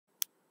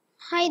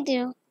Hi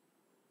there,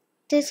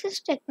 this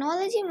is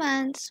Technology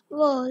Man's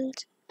World,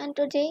 and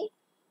today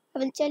I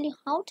will tell you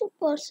how to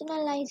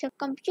personalize your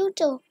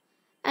computer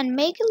and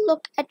make it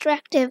look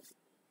attractive.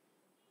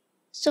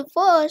 So,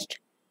 first,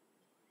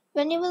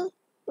 when you will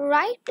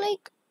right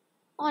click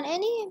on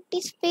any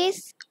empty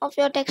space of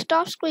your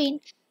desktop screen,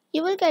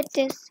 you will get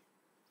this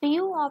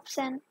view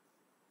option.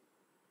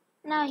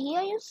 Now,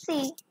 here you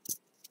see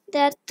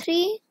there are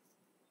three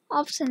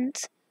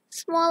options: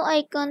 small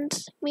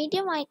icons,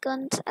 medium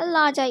icons, and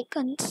large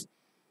icons.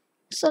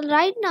 So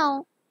right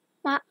now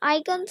my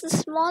icons is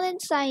small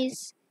in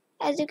size,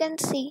 as you can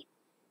see.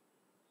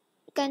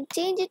 You can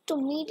change it to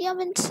medium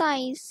in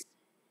size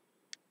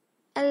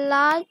and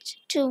large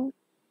too.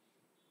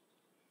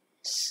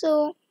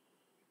 So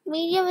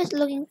medium is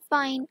looking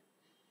fine.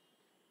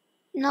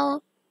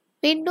 Now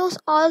Windows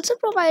also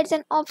provides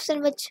an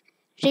option which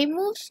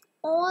removes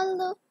all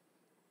the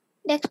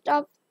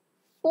desktop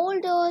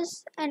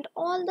folders and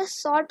all the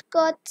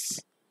shortcuts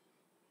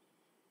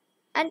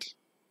and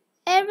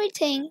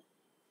everything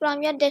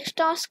from your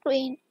desktop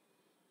screen.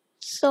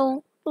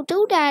 So to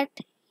do that,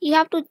 you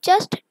have to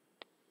just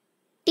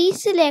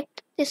deselect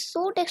the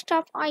show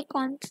desktop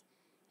icons,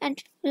 and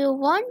if you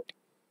want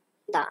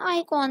the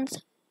icons,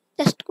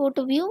 just go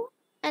to view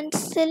and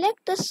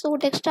select the show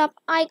desktop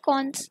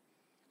icons.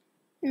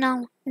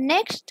 Now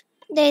next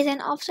there is an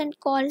option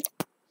called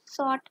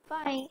sort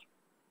by.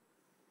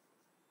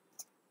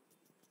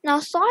 Now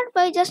sort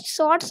by just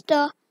sorts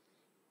the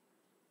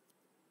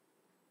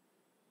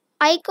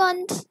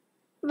icons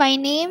by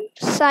name,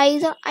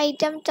 size, or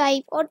item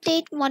type or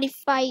date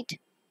modified.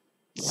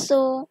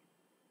 So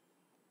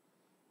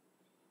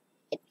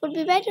it would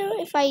be better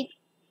if I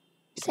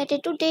set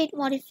it to date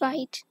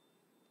modified.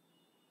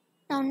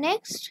 Now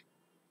next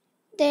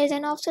there is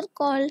an option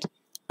called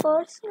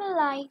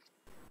Personalize.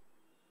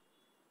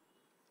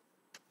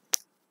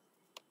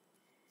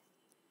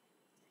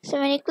 So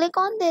when you click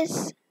on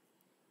this,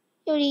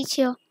 you reach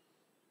here.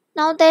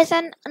 Now there's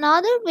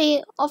another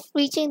way of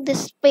reaching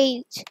this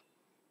page.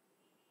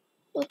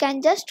 You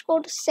can just go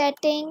to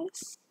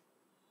settings,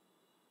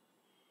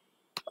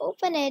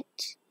 open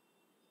it,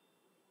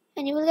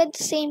 and you will get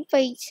the same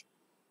page.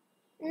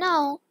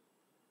 Now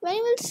when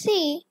you will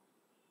see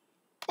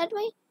that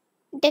my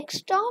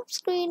desktop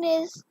screen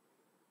is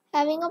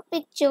having a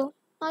picture,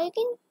 now you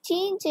can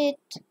change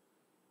it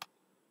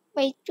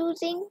by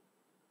choosing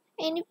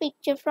any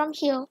picture from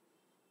here.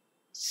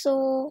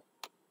 So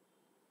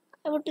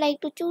I would like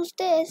to choose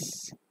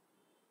this,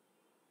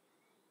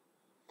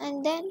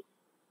 and then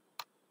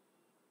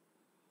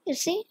you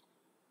see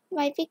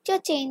my picture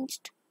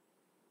changed.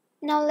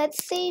 Now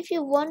let's say if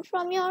you want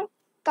from your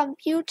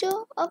computer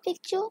a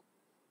picture,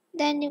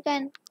 then you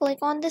can click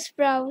on this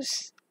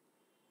browse.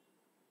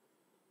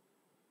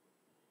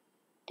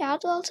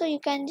 That also you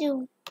can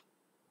do.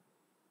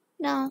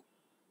 Now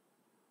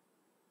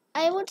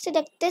I would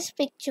select this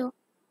picture,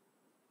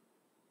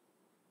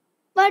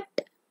 but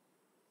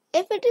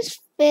if it is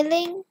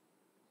feeling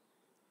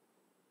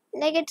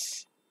like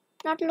it's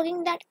not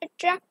looking that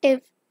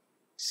attractive,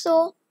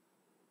 so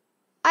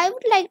I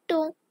would like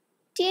to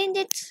change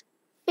its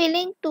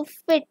feeling to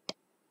fit.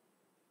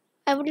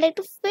 I would like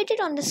to fit it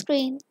on the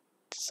screen.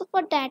 So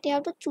for that you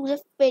have to choose a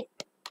fit.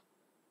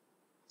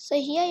 So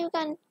here you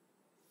can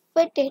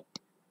fit it.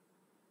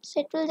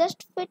 So it will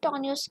just fit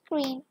on your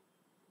screen.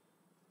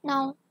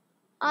 Now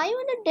I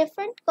want a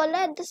different color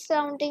at the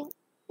surrounding,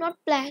 not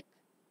black.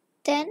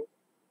 Then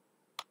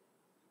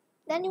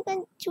you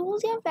can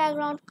choose your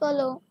background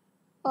color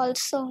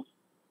also.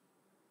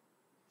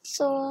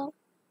 So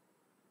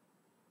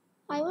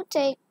I would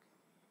take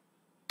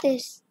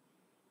this.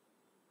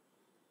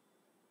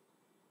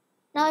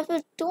 Now if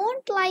you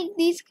don't like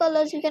these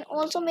colors, you can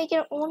also make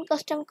your own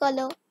custom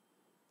color.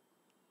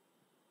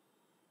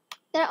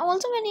 There are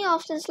also many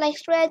options like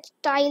stretch,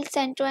 tile,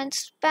 center and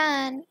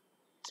span.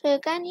 So you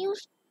can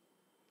use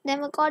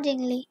them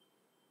accordingly.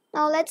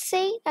 Now let's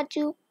say that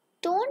you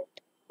don't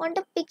want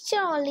a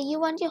picture only, you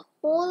want your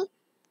whole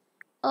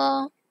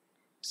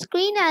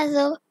screen as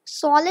a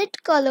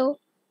solid color.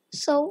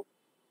 So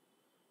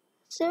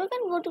you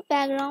can go to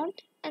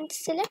background and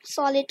select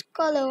solid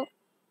color,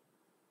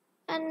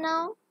 and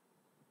now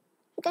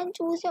you can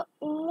choose your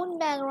own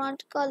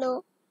background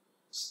color.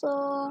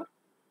 So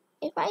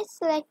if I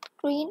select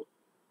green,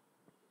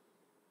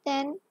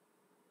 then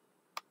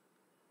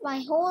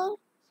my whole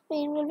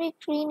screen will be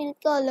green in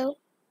color.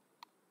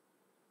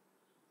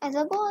 As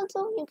a go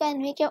also, you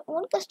can make your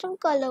own custom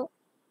color.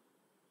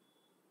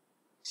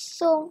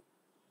 So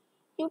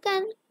you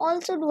can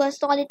also do a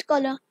solid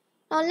color.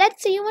 Now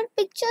let's say you want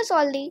pictures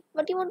only,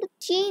 but you want to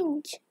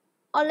change,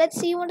 or let's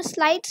say you want a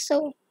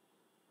slideshow.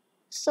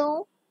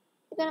 So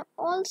you can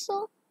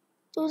also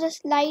choose a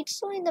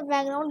slideshow in the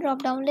background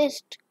drop down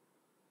list.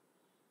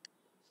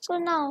 So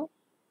now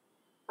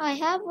I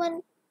have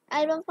one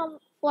album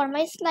for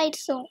my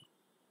slideshow.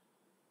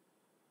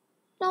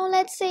 Now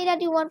let's say that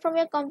you want from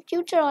your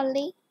computer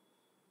only.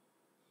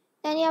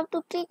 Then you have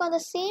to click on the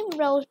same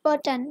browse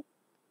button.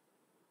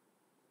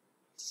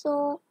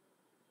 So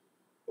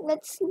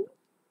let's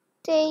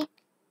take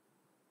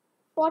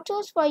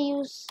photos for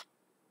use.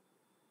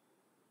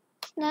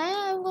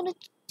 Now I'm going to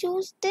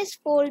choose this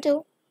folder.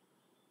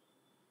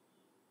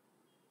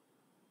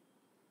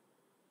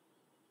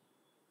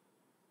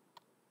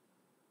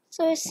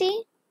 So you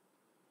see,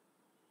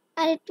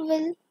 and it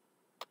will,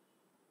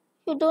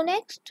 if you do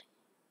next,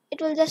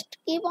 it will just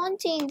keep on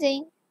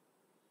changing.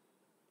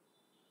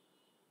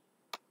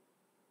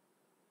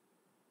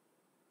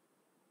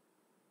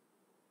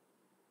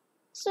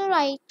 So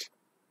right,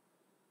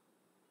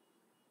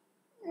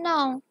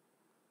 now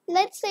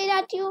let's say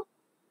that you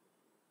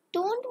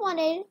don't want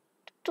it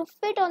to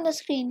fit on the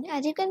screen.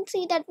 As you can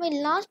see that my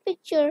last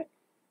picture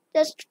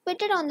just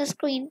fitted on the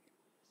screen.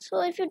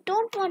 So if you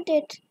don't want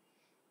it,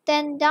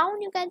 then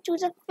down you can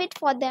choose a fit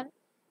for them.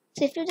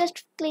 So if you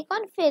just click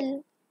on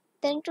fill,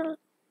 then it will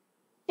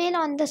fill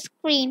on the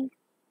screen.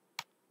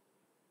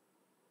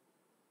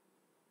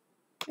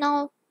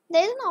 Now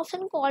there is an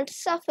option called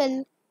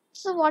shuffle.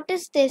 So what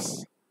is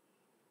this?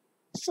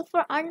 So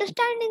for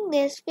understanding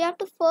this, we have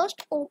to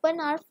first open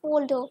our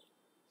folder.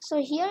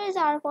 So here is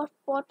our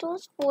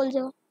photos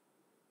folder.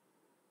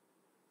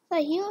 So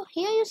here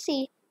you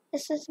see,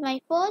 this is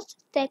my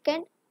first,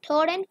 second,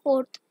 third and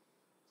fourth.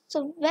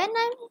 So when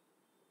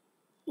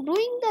I'm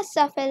doing the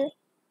shuffle,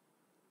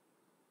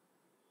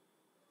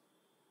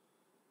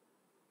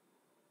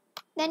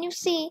 then you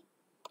see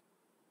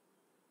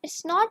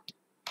it's not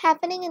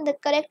happening in the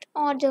correct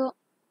order,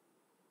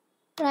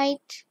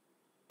 right?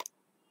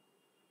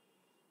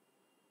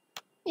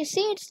 You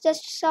see it's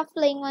just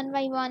shuffling one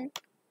by one.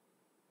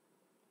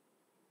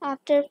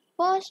 After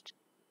first,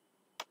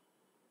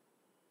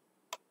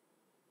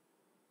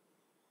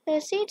 you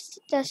see it's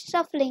just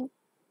shuffling.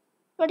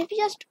 But if you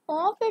just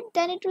off it,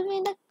 then it will be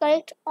in the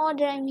correct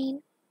order, I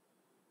mean.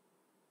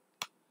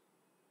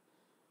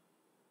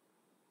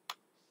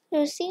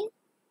 You see,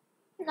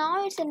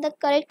 now it's in the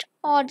correct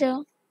order.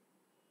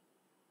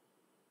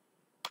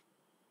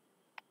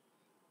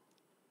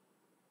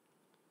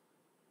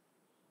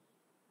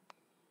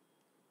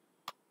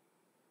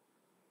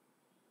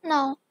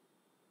 Now,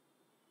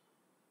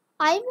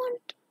 I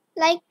want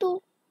like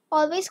to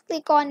always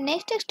click on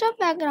next extra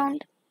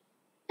background,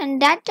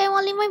 and that time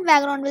only my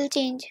background will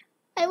change.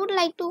 I would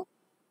like to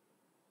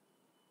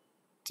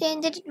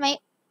change it my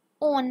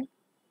own,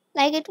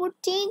 like it would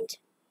change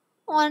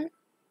on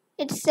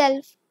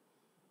itself.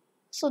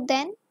 So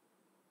then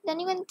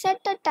you can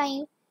set the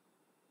time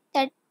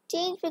that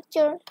change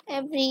picture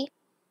every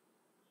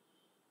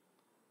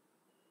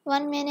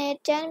 1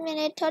 minute, 10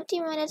 minutes, 30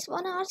 minutes,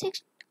 1 hour,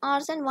 6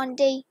 hours and 1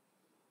 day.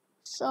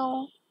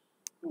 So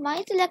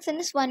my selection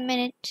is 1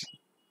 minute.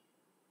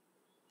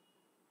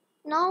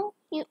 Now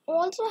you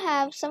also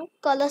have some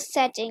color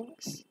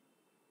settings.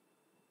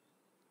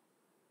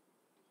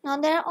 Now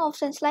there are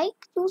options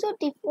like choose a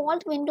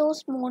default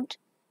Windows mode.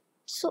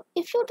 So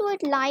if you do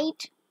it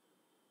light,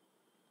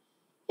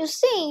 you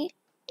see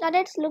that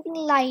it's looking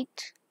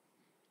light.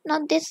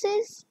 Now this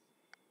is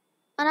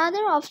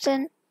another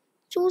option.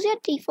 Choose your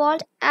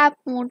default app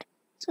mode.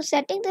 So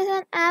setting this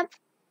an app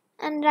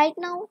and right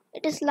now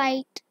it is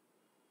light.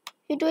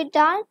 You do it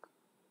dark,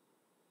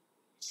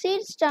 see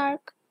it's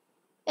dark.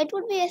 It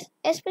would be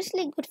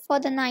especially good for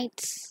the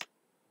nights.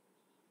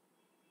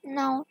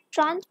 Now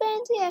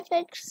transparency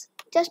effects,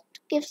 just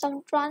give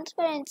some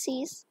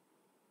transparencies.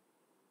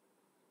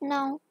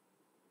 Now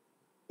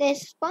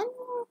there's one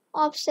more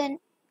option,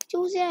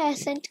 choose your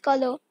accent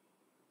color.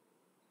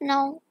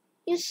 Now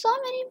you saw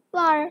many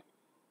bar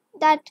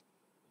that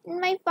in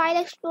my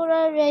file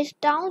explorer raised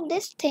down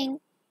this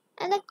thing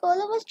and the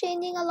color was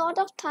changing a lot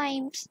of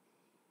times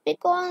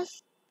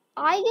because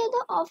I gave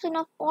the option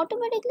of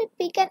automatically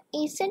pick an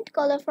accent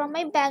color from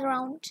my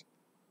background.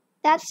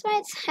 That's why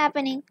it's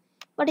happening.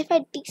 But if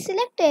I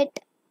deselect it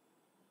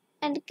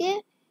and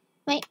give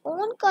my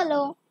own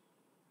color,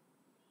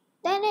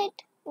 then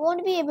it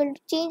won't be able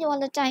to change all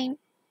the time.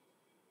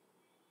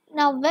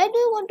 Now where do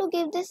you want to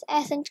give this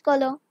accent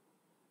color?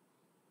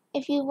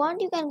 If you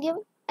want, you can give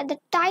at the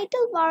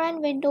title bar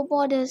and window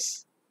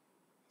borders.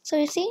 So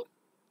you see,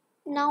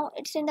 now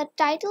it's in the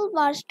title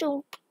bars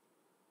too.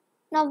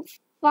 Now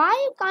why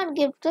you can't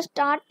give the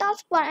start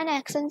taskbar and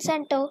accent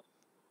center?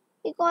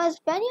 Because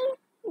when you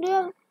do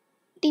your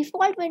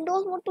default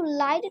Windows mode to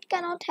light, it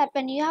cannot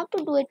happen. You have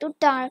to do it to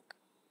dark.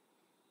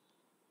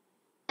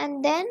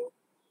 And then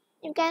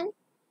you can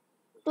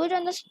do it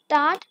on the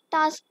start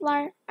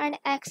taskbar and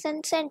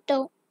accent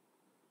center.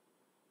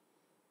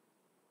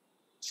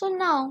 So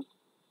now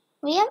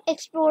we have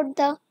explored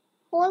the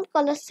whole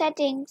color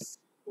settings.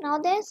 Now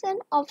there's an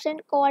option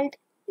called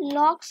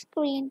lock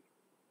screen.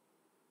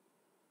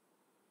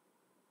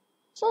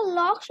 So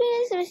lock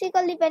screen is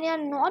basically when you're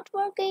not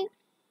working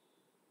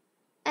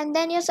and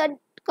then your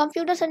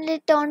computer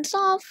suddenly turns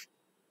off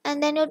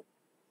and then you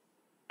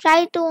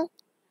try to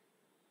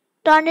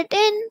turn it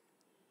in,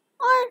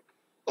 or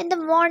in the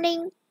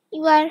morning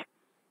you are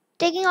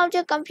taking out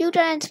your computer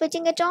and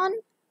switching it on.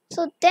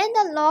 So then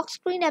the lock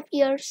screen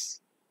appears.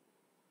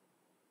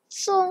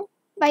 So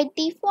by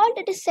default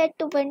it is set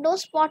to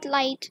Windows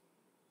Spotlight,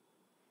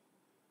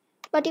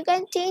 but you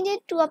can change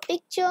it to a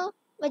picture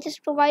which is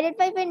provided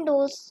by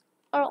Windows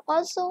or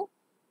also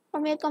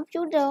from your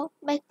computer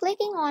by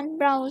clicking on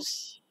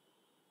Browse.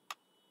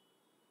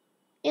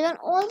 You can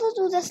also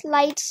do the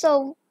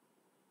slideshow.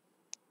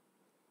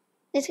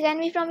 This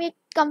can be from your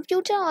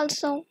computer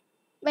also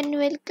when you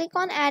will click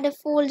on Add a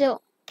folder.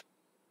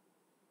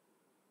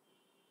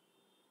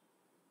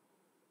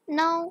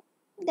 Now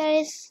there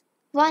is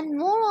one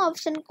more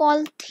option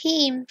called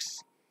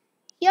Themes.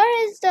 Here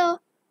is the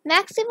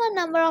maximum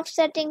number of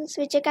settings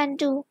which you can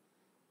do.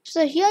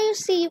 So here you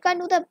see you can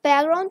do the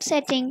background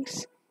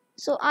settings.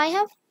 So I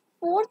have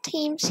 4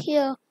 themes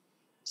here.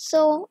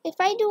 So if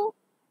I do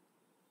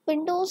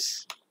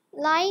Windows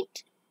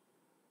light,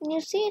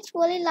 you see it's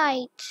really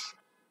light.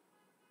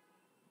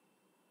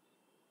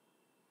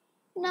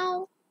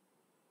 Now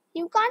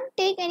you can't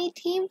take any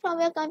theme from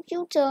your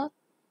computer,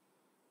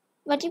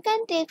 but you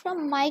can take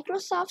from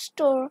Microsoft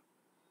Store.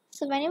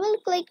 So when you will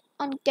click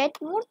on get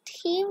more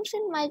themes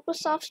in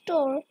Microsoft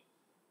Store,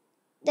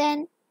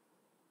 then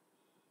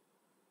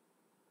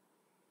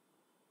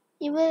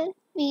you will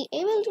be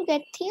able to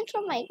get themes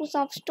from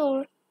Microsoft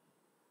Store.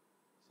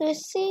 So you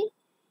see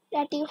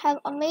that you have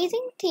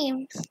amazing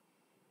themes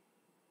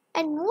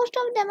and most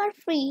of them are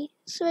free,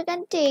 so you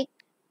can take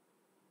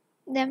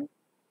them.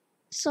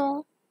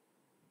 So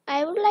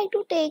I would like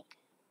to take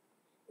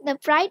the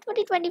Pride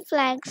 2020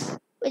 flags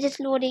which is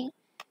loading.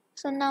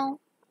 So now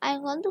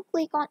I'm going to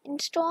click on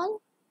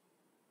install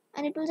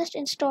and it will just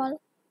install.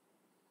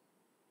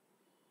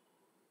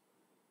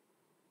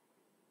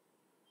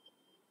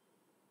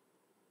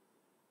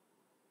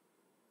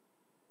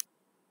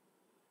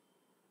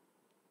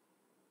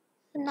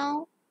 So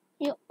now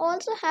you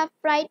also have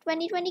Pride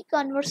 2020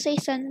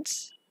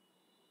 conversations.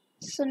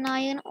 So now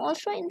you can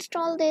also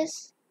install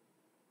this.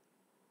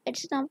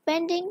 It's now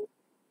pending.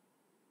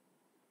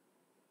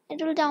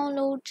 It will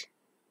download.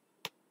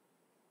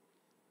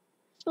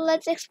 So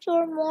let's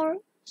explore more.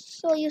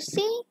 So you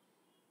see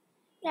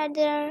that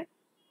there are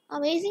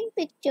amazing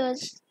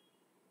pictures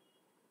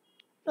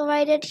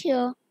provided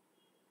here.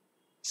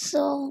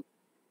 So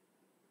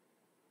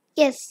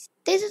yes,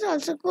 this is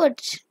also good.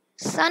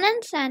 Sun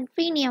and Sand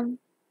Premium.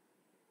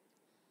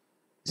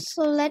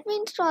 So let me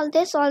install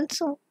this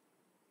also.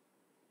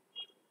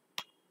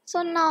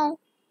 So now,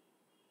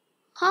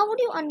 how would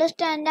you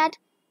understand that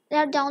they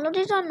are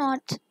downloaded or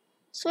not?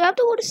 So you have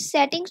to go to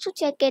settings to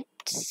check it.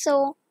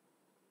 So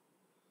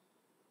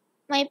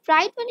my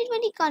Pride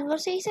 2020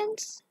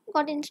 conversations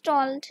got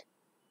installed.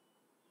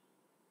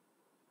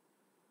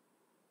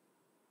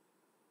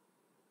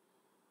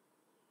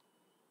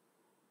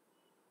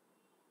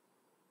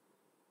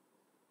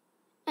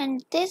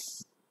 And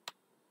this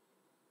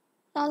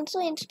also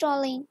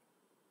installing.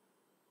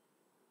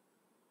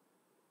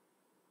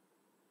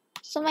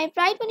 So my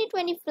Pride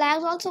 2020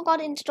 flags also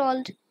got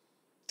installed.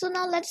 So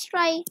now let's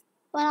try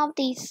one of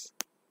these.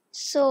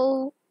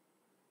 So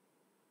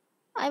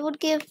I would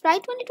give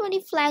Pride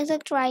 2020 flags a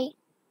try.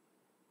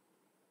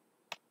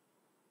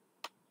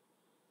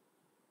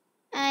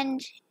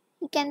 And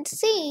you can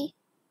see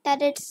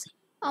that it's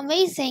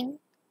amazing.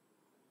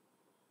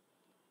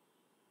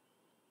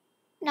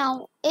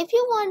 Now, if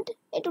you want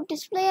it to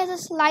display as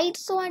a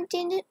slideshow and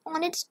change it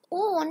on its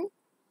own,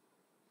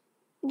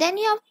 then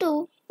you have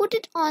to put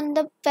it on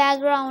the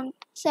background.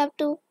 So you have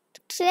to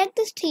select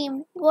this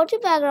theme, go to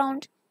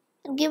background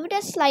and give it a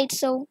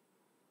slideshow.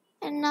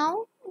 And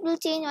now it will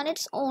change on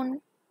its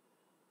own.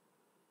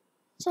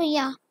 So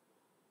yeah,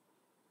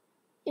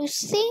 you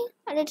see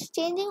that it's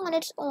changing on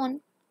its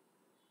own.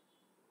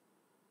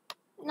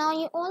 Now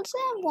you also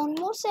have one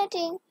more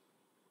setting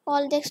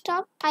called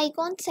desktop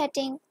icon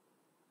setting.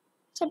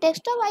 So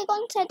desktop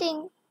icon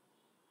setting,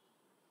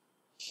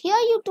 here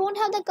you don't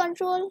have the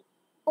control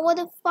over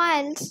the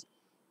files,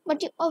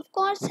 but you of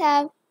course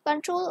have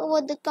control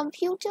over the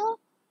computer,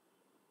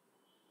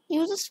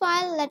 users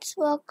file, let's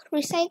work,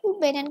 recycle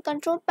bin and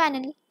control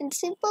panel. In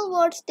simple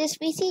words, this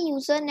PC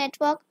user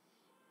network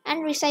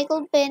and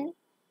recycle bin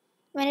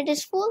when it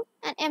is full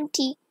and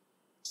empty.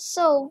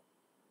 So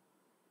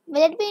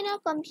will it be in our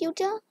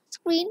computer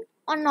screen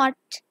or not?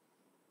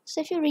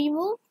 So if you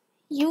remove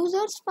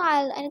users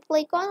file and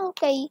click on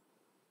OK,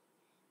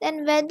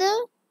 then whether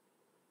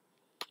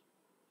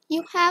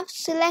you have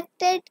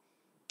selected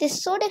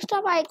this show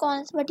desktop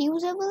icons, but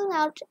user will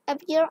not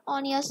appear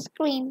on your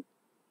screen.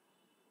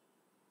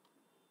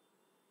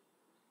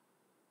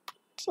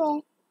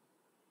 So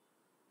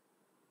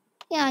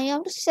yeah, you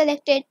have to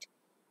select it.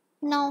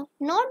 Now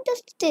not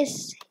just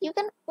this, you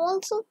can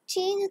also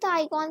change the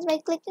icons by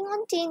clicking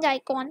on change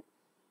icon.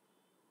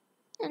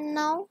 And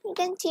now you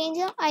can change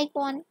your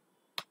icon.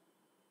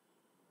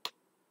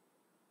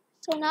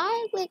 So now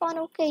I click on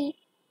OK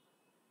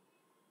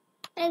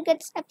and it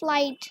gets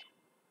applied.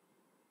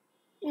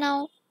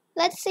 Now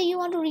let's say you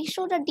want to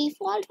restore the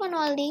default one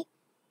only,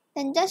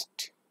 then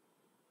just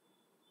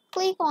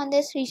click on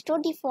this restore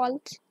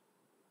default.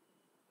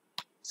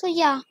 So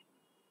yeah,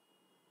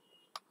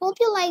 hope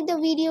you like the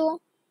video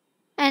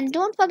and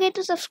don't forget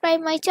to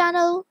subscribe my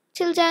channel.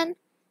 Till then,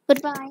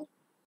 goodbye.